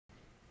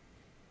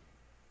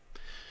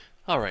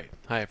Alright,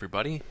 hi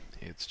everybody.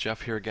 It's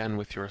Jeff here again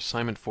with your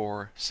assignment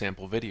 4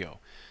 sample video.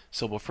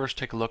 So we'll first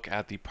take a look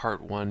at the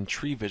part 1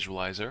 tree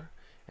visualizer,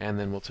 and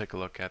then we'll take a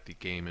look at the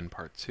game in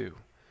part 2.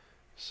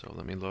 So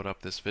let me load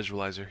up this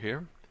visualizer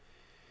here.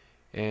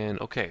 And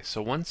okay,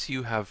 so once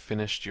you have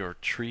finished your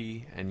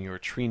tree and your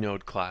tree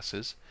node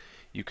classes,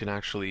 you can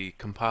actually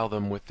compile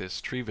them with this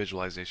tree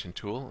visualization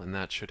tool, and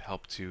that should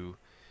help you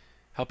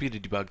to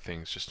debug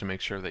things, just to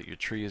make sure that your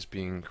tree is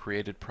being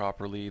created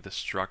properly, the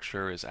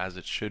structure is as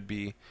it should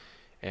be,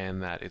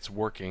 and that it's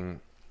working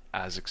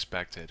as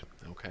expected.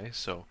 Okay,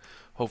 so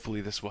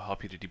hopefully this will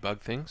help you to debug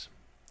things.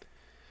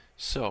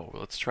 So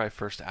let's try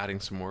first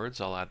adding some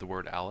words. I'll add the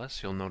word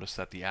Alice. You'll notice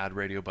that the Add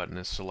Radio button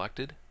is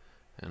selected,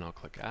 and I'll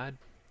click Add.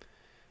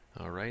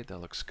 Alright,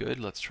 that looks good.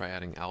 Let's try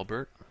adding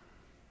Albert.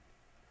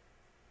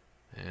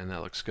 And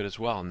that looks good as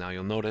well. Now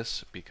you'll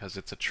notice, because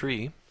it's a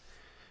tree,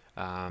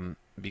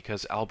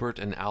 because Albert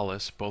and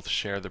Alice both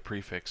share the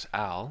prefix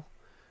al,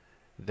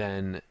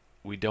 then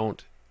we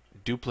don't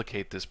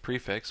duplicate this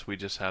prefix, we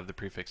just have the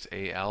prefix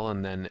al,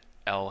 and then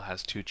L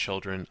has two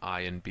children,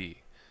 I and B.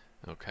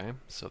 Okay,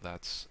 so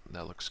that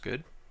looks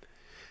good.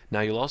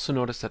 Now you'll also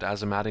notice that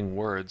as I'm adding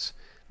words,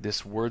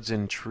 this words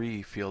in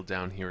tree field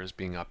down here is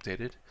being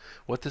updated.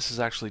 What this is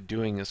actually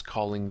doing is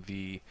calling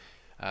the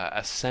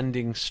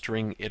ascending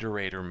string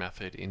iterator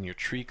method in your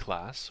tree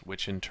class,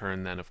 which in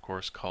turn then of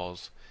course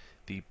calls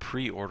the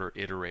pre-order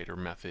iterator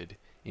method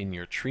in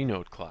your tree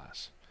node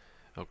class.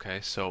 Okay,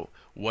 so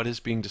what is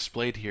being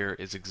displayed here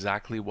is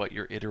exactly what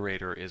your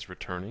iterator is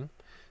returning.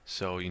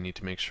 So you need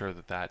to make sure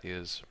that that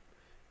is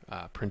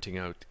printing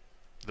out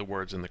the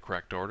words in the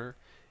correct order.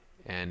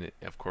 And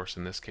of course,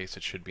 in this case,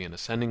 it should be in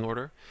ascending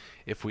order.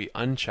 If we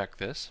uncheck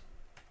this,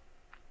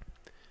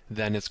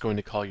 then it's going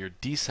to call your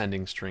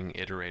descending string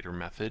iterator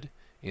method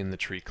in the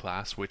tree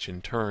class, which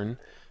in turn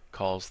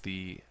calls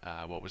the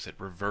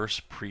reverse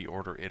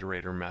pre-order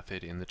iterator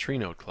method in the tree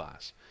node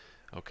class.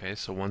 Okay,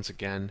 so once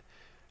again,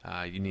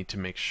 you need to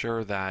make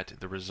sure that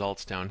the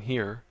results down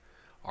here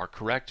are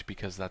correct,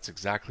 because that's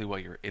exactly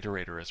what your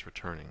iterator is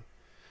returning.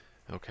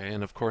 Okay,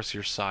 and of course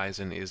your size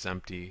and is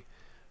empty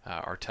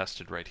are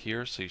tested right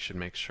here, so you should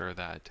make sure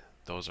that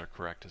those are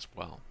correct as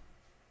well.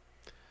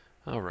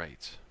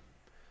 Alright,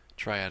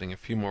 try adding a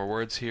few more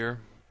words here.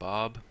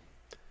 Bob.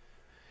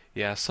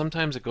 Yeah,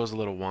 sometimes it goes a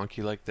little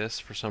wonky like this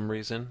for some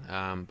reason,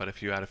 but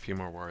if you add a few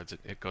more words,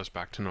 it goes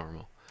back to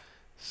normal.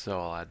 So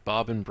I'll add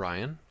Bob and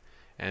Brian,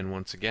 and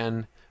once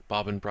again,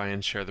 Bob and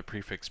Brian share the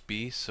prefix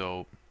B,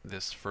 so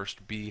this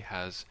first B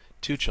has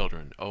two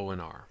children, O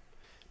and R.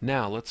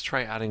 Now let's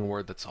try adding a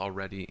word that's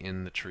already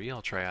in the tree.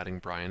 I'll try adding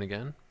Brian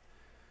again,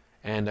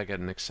 and I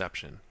get an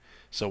exception.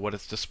 So what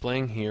it's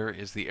displaying here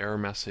is the error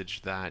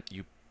message that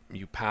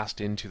you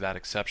passed into that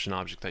exception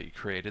object that you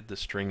created, the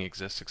string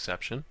exists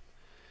exception.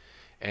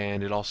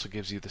 And it also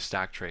gives you the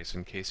stack trace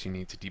in case you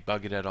need to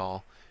debug it at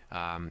all.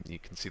 You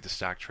can see the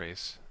stack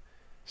trace,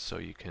 so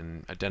you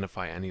can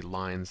identify any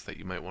lines that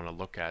you might want to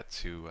look at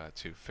to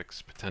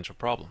fix potential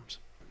problems.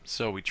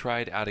 So we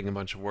tried adding a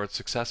bunch of words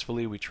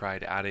successfully. We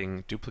tried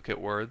adding duplicate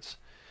words.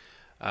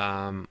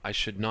 I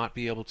should not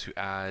be able to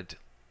add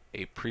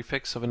a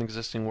prefix of an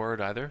existing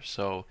word either.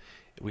 So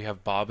we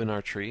have Bob in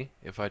our tree.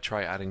 If I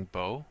try adding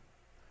Bo,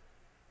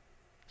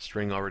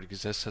 string already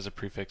exists as a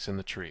prefix in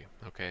the tree.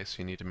 Okay, so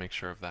you need to make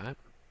sure of that.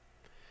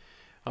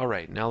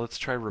 Alright, now let's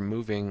try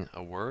removing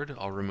a word.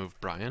 I'll remove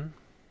Brian.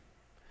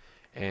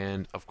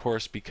 And of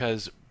course,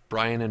 because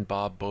Brian and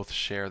Bob both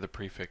share the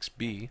prefix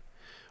B,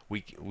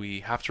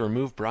 we have to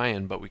remove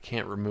Brian, but we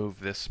can't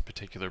remove this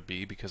particular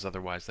B, because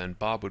otherwise then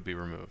Bob would be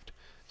removed.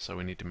 So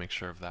we need to make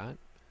sure of that.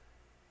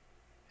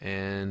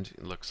 And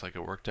it looks like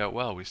it worked out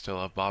well. We still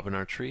have Bob in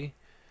our tree,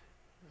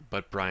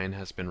 but Brian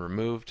has been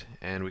removed,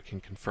 and we can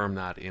confirm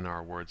that in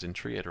our words in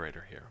tree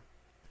iterator here.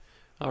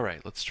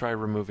 Alright, let's try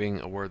removing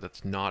a word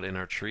that's not in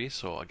our tree.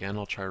 So again,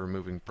 I'll try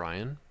removing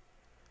Brian,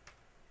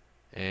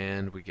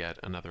 and we get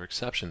another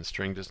exception.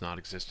 String does not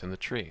exist in the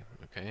tree.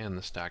 Okay, and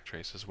the stack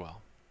trace as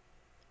well.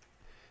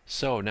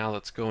 So now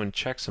let's go and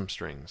check some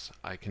strings.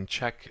 I can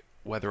check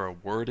whether a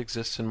word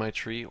exists in my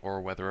tree or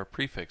whether a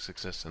prefix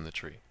exists in the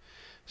tree.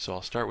 So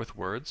I'll start with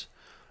words,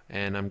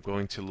 and I'm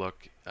going to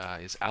look,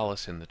 is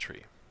Alice in the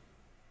tree?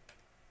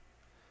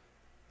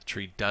 The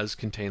tree does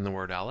contain the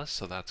word Alice,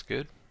 so that's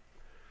good.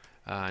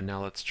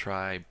 Now let's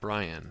try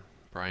Brian.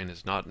 Brian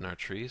is not in our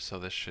tree, so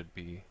this should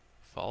be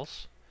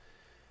false.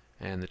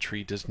 And the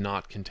tree does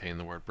not contain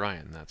the word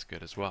Brian. That's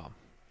good as well.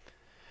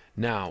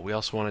 Now, we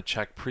also want to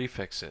check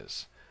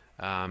prefixes.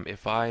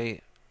 If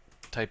I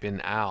type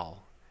in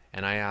al,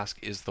 and I ask,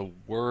 is the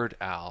word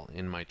al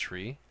in my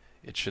tree?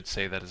 It should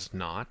say that it's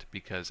not,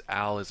 because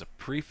al is a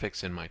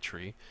prefix in my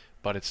tree,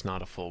 but it's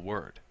not a full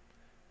word.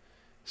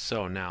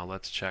 So now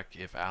let's check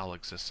if al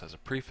exists as a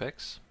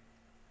prefix.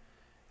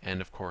 And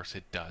of course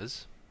it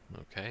does.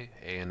 Okay,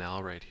 A and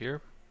L right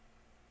here.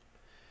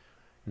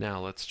 Now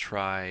let's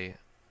try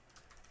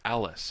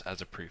Alice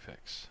as a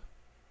prefix.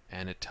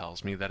 And it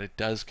tells me that it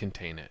does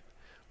contain it.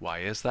 Why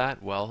is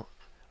that? Well,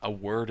 a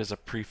word is a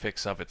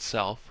prefix of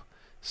itself,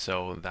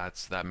 so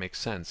that makes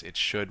sense. It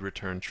should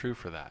return true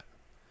for that.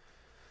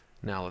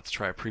 Now let's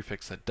try a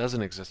prefix that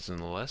doesn't exist in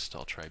the list.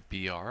 I'll try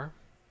br,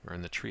 or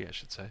in the tree I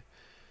should say.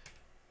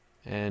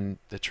 And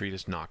the tree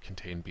does not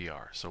contain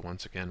br, so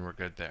once again we're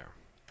good there.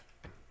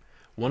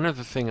 One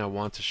other thing I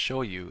want to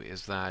show you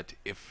is that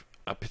if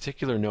a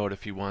particular node,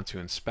 if you want to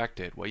inspect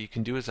it, what you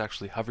can do is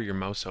actually hover your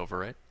mouse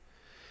over it.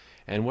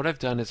 And what I've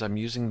done is I'm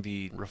using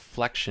the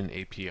reflection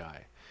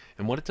API.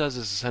 And what it does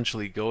is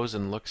essentially goes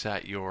and looks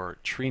at your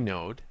tree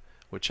node,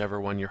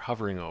 whichever one you're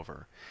hovering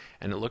over,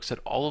 and it looks at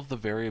all of the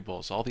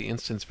variables, all the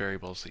instance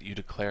variables that you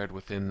declared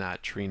within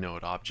that tree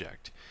node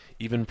object,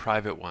 even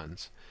private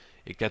ones.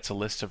 It gets a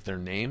list of their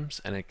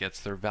names and it gets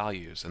their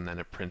values, and then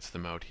it prints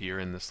them out here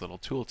in this little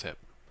tooltip.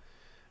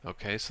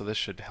 Okay, so this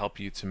should help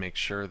you to make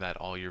sure that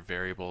all your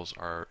variables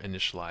are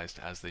initialized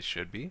as they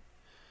should be.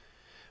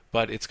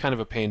 But it's kind of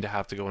a pain to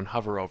have to go and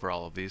hover over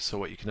all of these, so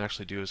what you can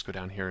actually do is go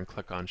down here and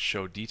click on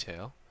Show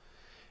Detail,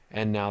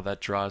 and now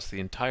that draws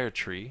the entire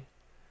tree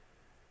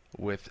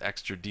with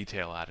extra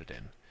detail added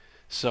in.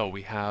 So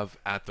we have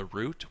at the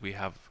root, we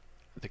have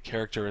the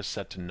character is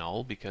set to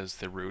null because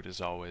the root is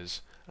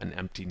always an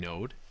empty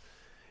node,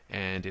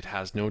 and it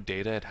has no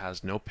data, it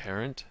has no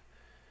parent,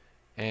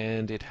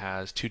 and it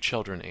has two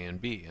children, A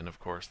and B, and of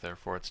course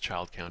therefore its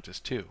child count is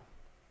 2.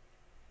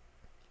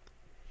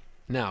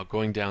 Now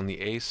going down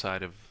the A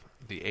side of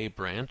the A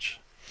branch,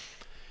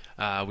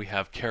 we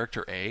have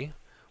character A.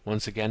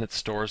 Once again, it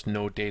stores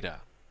no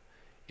data.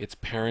 Its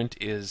parent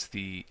is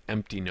the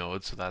empty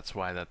node, so that's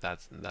why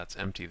that's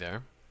empty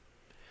there.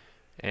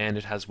 And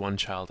it has one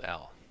child,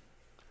 L.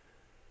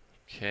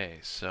 Okay,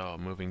 so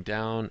moving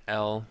down,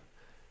 L,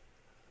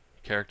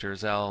 character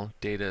is L,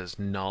 data is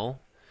null.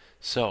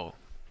 So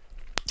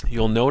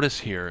you'll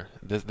notice here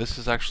that this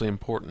is actually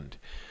important.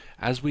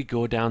 As we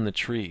go down the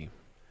tree,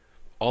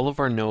 all of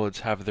our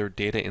nodes have their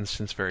data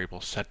instance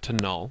variable set to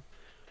null,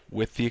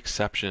 with the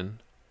exception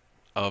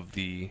of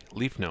the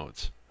leaf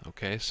nodes.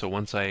 Okay, so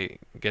once I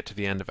get to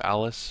the end of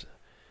Alice,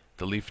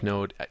 the leaf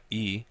node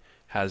E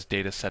has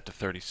data set to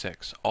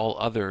 36. All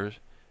other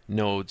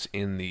nodes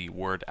in the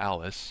word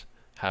Alice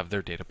have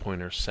their data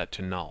pointers set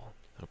to null.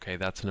 Okay,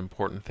 that's an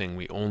important thing.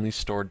 We only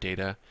store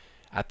data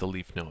at the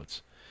leaf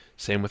nodes.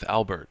 Same with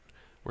Albert.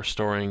 We're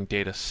storing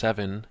data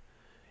 7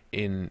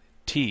 in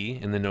T,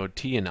 in the node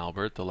T in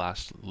Albert, the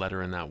last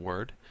letter in that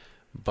word,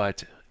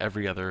 but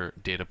every other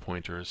data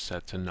pointer is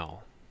set to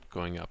null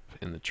going up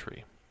in the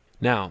tree.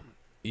 Now,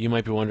 you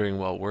might be wondering,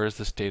 well, where is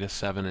this data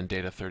 7 and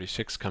data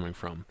 36 coming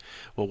from?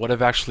 Well, what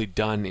I've actually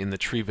done in the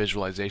tree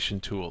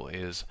visualization tool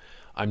is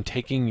I'm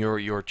taking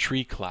your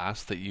tree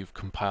class that you've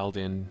compiled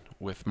in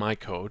with my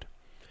code,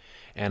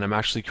 and I'm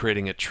actually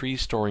creating a tree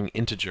storing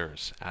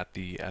integers at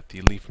the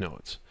leaf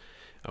nodes.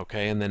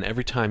 Okay, and then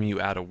every time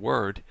you add a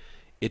word,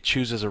 it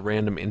chooses a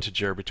random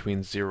integer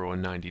between 0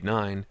 and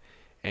 99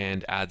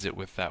 and adds it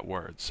with that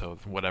word. So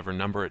whatever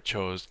number it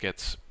chose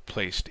gets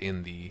placed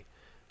in the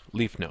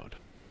leaf node.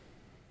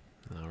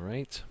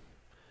 Alright.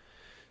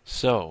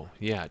 So,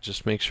 yeah,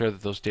 just make sure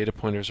that those data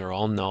pointers are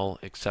all null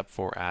except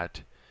for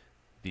at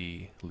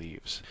the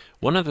leaves.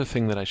 One other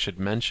thing that I should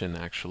mention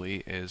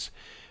actually is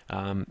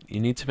you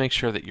need to make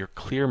sure that your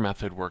clear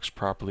method works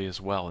properly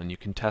as well, and you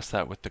can test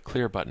that with the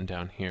clear button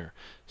down here.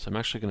 So I'm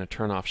actually going to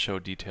turn off Show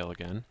Detail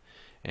again.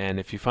 And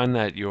if you find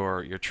that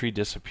your tree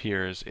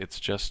disappears, it's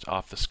just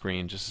off the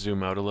screen. Just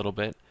zoom out a little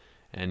bit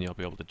and you'll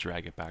be able to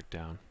drag it back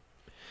down.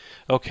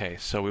 Okay,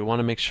 so we want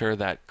to make sure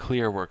that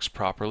clear works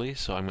properly,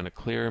 so I'm going to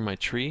clear my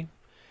tree,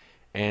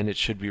 and it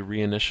should be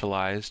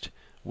reinitialized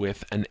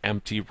with an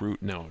empty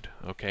root node.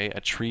 Okay,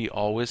 a tree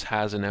always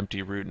has an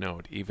empty root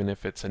node, even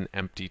if it's an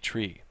empty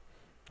tree.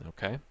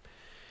 Okay,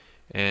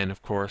 and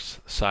of course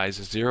size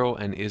is 0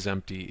 and is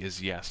empty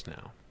is yes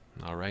now.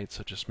 Alright,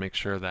 so just make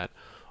sure that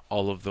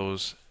all of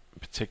those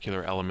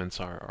particular elements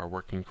are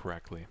working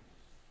correctly.